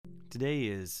Today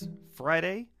is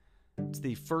Friday. It's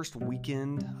the first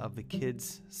weekend of the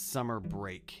kids' summer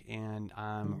break, and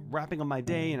I'm wrapping up my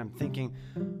day and I'm thinking,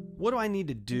 what do I need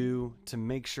to do to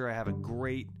make sure I have a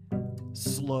great,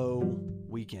 slow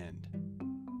weekend?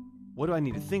 What do I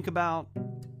need to think about?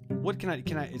 What can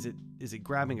I is it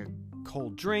grabbing a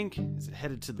cold drink? Is it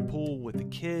headed to the pool with the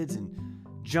kids and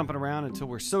jumping around until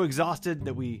we're so exhausted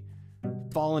that we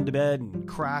fall into bed and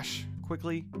crash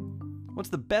quickly? What's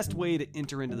the best way to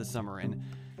enter into the summer? And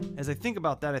as I think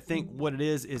about that, I think what it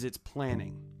is it's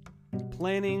planning.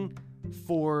 Planning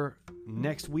for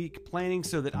next week, planning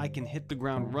so that I can hit the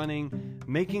ground running,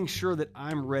 making sure that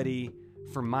I'm ready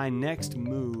for my next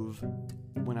move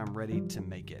when I'm ready to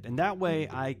make it. And that way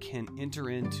I can enter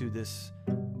into this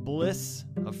bliss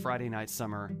of Friday night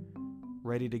summer,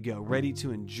 ready to go, ready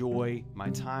to enjoy my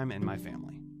time and my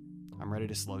family. I'm ready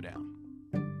to slow down.